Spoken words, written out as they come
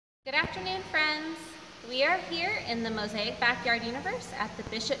Good afternoon, friends. We are here in the Mosaic Backyard Universe at the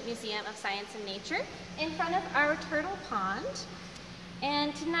Bishop Museum of Science and Nature in front of our turtle pond.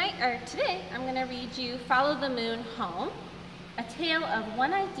 And today, I'm going to read you Follow the Moon Home, a tale of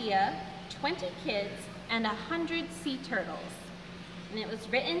one idea, 20 kids, and 100 sea turtles. And it was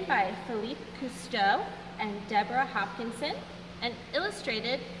written by Philippe Cousteau and Deborah Hopkinson and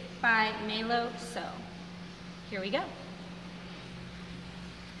illustrated by Melo So. Here we go.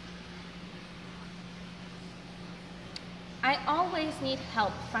 I always need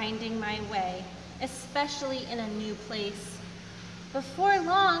help finding my way, especially in a new place. Before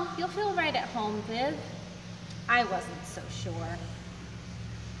long, you'll feel right at home, Viv. I wasn't so sure.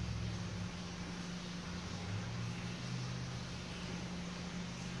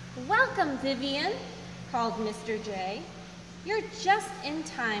 Welcome, Vivian, called Mr. J. You're just in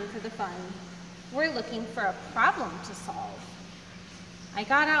time for the fun. We're looking for a problem to solve. I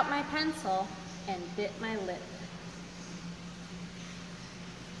got out my pencil and bit my lip.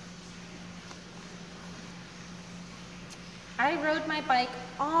 I rode my bike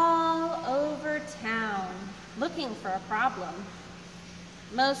all over town, looking for a problem.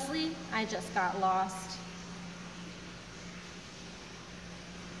 Mostly, I just got lost.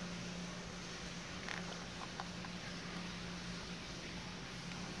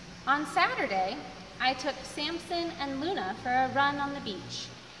 On Saturday, I took Samson and Luna for a run on the beach.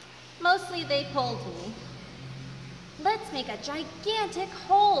 Mostly they pulled me. Let's make a gigantic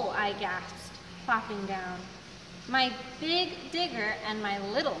hole, I gasped, plopping down. My big digger and my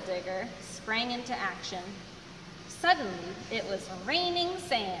little digger sprang into action. Suddenly, it was raining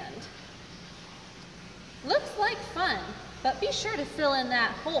sand. Looks like fun, but be sure to fill in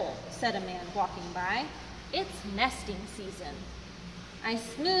that hole, said a man walking by. It's nesting season. I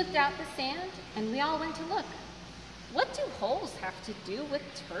smoothed out the sand, and we all went to look. What do holes have to do with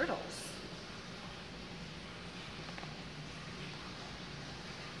turtles?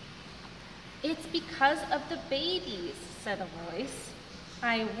 It's because of the babies, said a voice.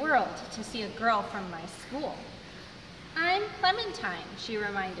 I whirled to see a girl from my school. I'm Clementine, she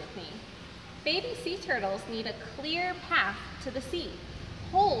reminded me. Baby sea turtles need a clear path to the sea.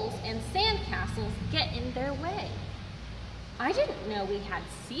 Holes and sand castles get in their way. I didn't know we had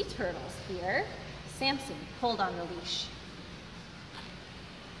sea turtles here. Samson pulled on the leash.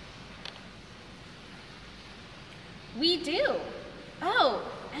 We do. Oh,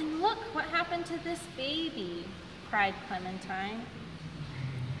 and look what happened to this baby, cried Clementine.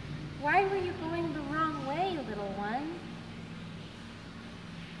 Why were you going the wrong way, little one?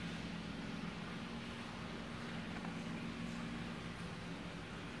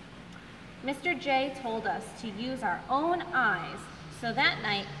 Mr. J told us to use our own eyes, so that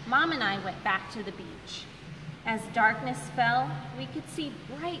night, Mom and I went back to the beach. As darkness fell, we could see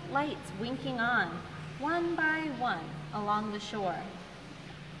bright lights winking on, one by one, along the shore.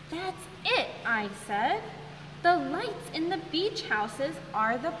 That's it, I said. The lights in the beach houses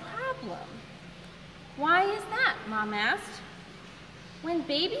are the problem. Why is that, Mom asked. When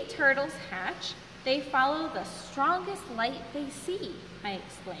baby turtles hatch, they follow the strongest light they see, I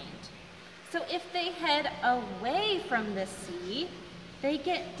explained. So if they head away from the sea, they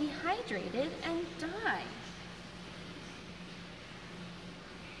get dehydrated and die.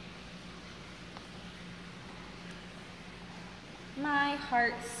 My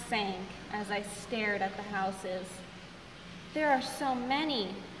heart sank as I stared at the houses. There are so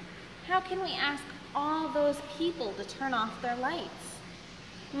many. How can we ask all those people to turn off their lights?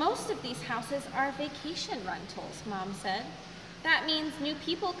 Most of these houses are vacation rentals, Mom said. That means new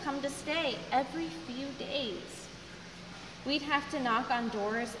people come to stay every few days. We'd have to knock on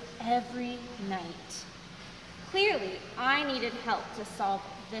doors every night. Clearly, I needed help to solve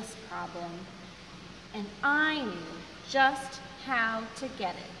this problem. And I knew just how to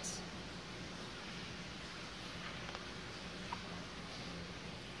get it.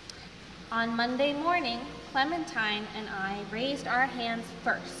 On Monday morning, Clementine and I raised our hands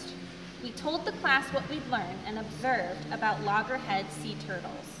first. We told the class what we'd learned and observed about loggerhead sea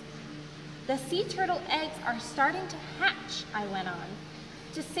turtles. The sea turtle eggs are starting to hatch, I went on.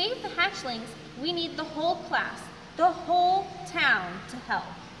 To save the hatchlings, we need the whole class, the whole town to help.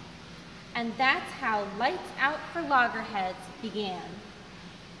 And that's how Lights Out for Loggerheads began.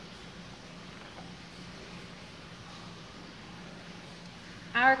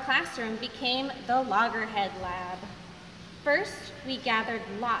 Our classroom became the Loggerhead Lab. First, we gathered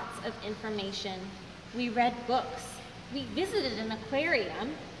lots of information. We read books. We visited an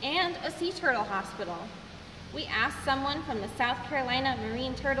aquarium and a sea turtle hospital. We asked someone from the South Carolina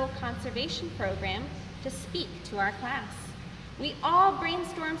Marine Turtle Conservation Program to speak to our class. We all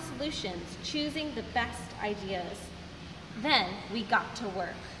brainstormed solutions, choosing the best ideas. Then we got to work.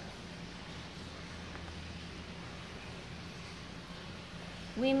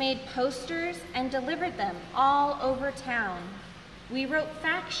 We made posters and delivered them all over town. We wrote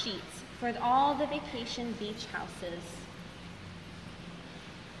fact sheets for all the vacation beach houses.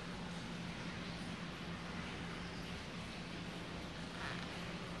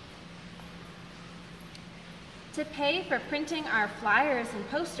 To pay for printing our flyers and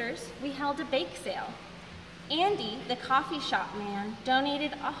posters, we held a bake sale. Andy, the coffee shop man,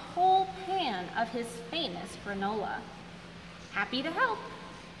 donated a whole pan of his famous granola. Happy to help.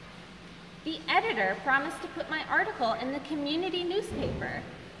 The editor promised to put my article in the community newspaper.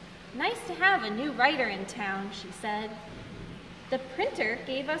 Nice to have a new writer in town, she said. The printer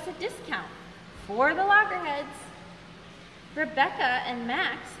gave us a discount for the loggerheads. Rebecca and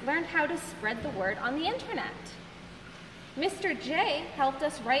Max learned how to spread the word on the internet. Mr. J helped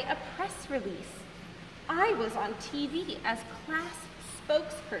us write a press release. I was on TV as class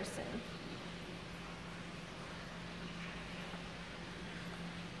spokesperson.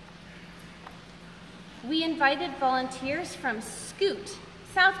 We invited volunteers from SCOOT,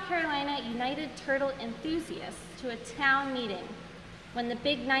 South Carolina United Turtle Enthusiasts, to a town meeting. When the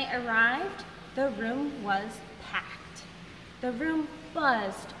big night arrived, the room was packed. The room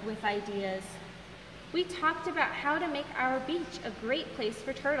buzzed with ideas. We talked about how to make our beach a great place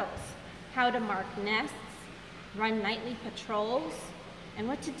for turtles, how to mark nests, run nightly patrols, and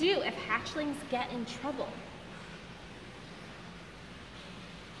what to do if hatchlings get in trouble.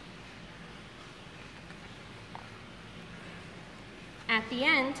 At the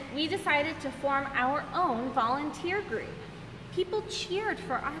end, we decided to form our own volunteer group. People cheered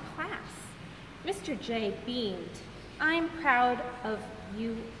for our class. Mr. J beamed. I'm proud of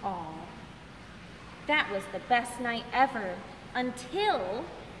you all. That was the best night ever, until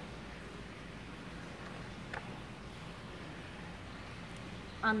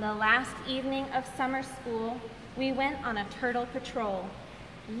on the last evening of summer school, we went on a turtle patrol.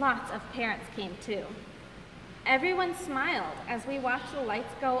 Lots of parents came too. Everyone smiled as we watched the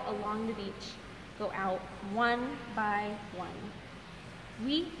lights go along the beach, go out one by one.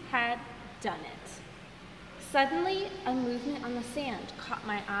 We had done it. Suddenly, a movement on the sand caught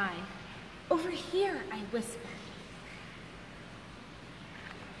my eye. Over here, I whispered.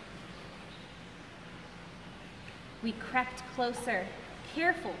 We crept closer,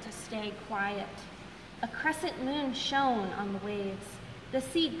 careful to stay quiet. A crescent moon shone on the waves. The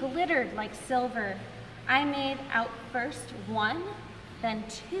sea glittered like silver. I made out first one, then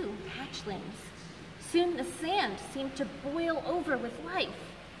two hatchlings. Soon the sand seemed to boil over with life.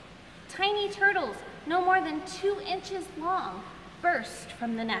 Tiny turtles, no more than 2 inches long, burst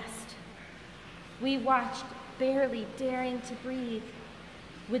from the nest. We watched, barely daring to breathe.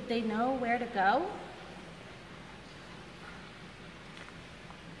 Would they know where to go?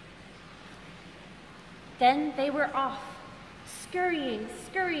 Then they were off,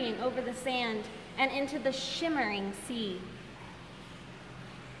 scurrying over the sand and into the shimmering sea.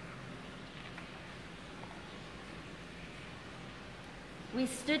 We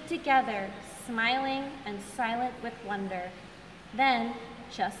stood together, smiling and silent with wonder. Then,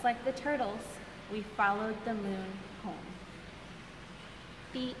 just like the turtles, we followed the moon home.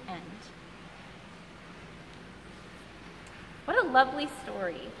 The end. What a lovely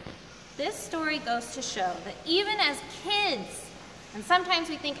story. This story goes to show that even as kids, and sometimes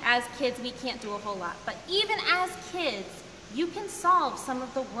we think as kids we can't do a whole lot, but even as kids, you can solve some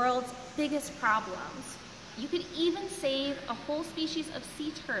of the world's biggest problems. You could even save a whole species of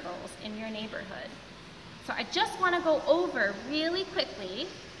sea turtles in your neighborhood. So I just want to go over really quickly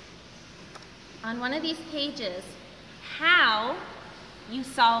on one of these pages how you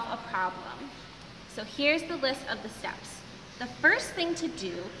solve a problem. So here's the list of the steps. The first thing to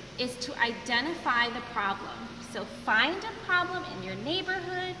do is to identify the problem. So find a problem in your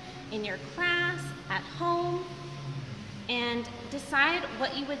neighborhood, in your class, at home, and decide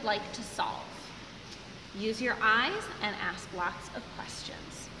what you would like to solve. Use your eyes and ask lots of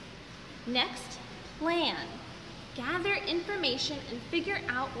questions. Next, plan. Gather information and figure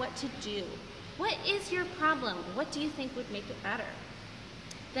out what to do. What is your problem? What do you think would make it better?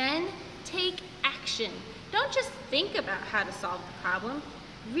 Then take action. Don't just think about how to solve the problem.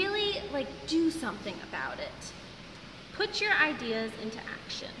 Really, do something about it. Put your ideas into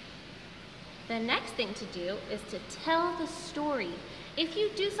action. The next thing to do is to tell the story. If you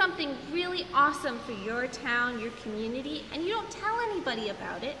do something really awesome for your town, your community, and you don't tell anybody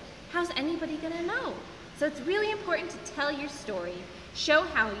about it, how's anybody gonna know? So it's really important to tell your story, show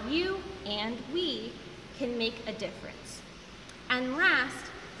how you and we can make a difference. And last,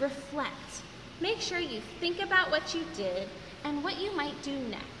 reflect. Make sure you think about what you did and what you might do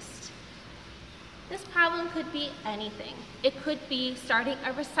next. This problem could be anything. It could be starting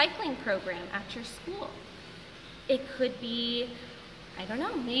a recycling program at your school. It could be, I don't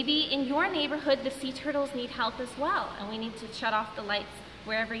know, maybe in your neighborhood the sea turtles need help as well and we need to shut off the lights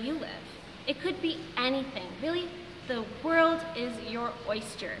wherever you live. It could be anything. Really, the world is your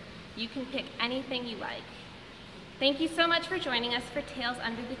oyster. You can pick anything you like. Thank you so much for joining us for Tales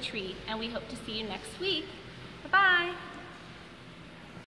Under the Tree, and we hope to see you next week. Bye-bye.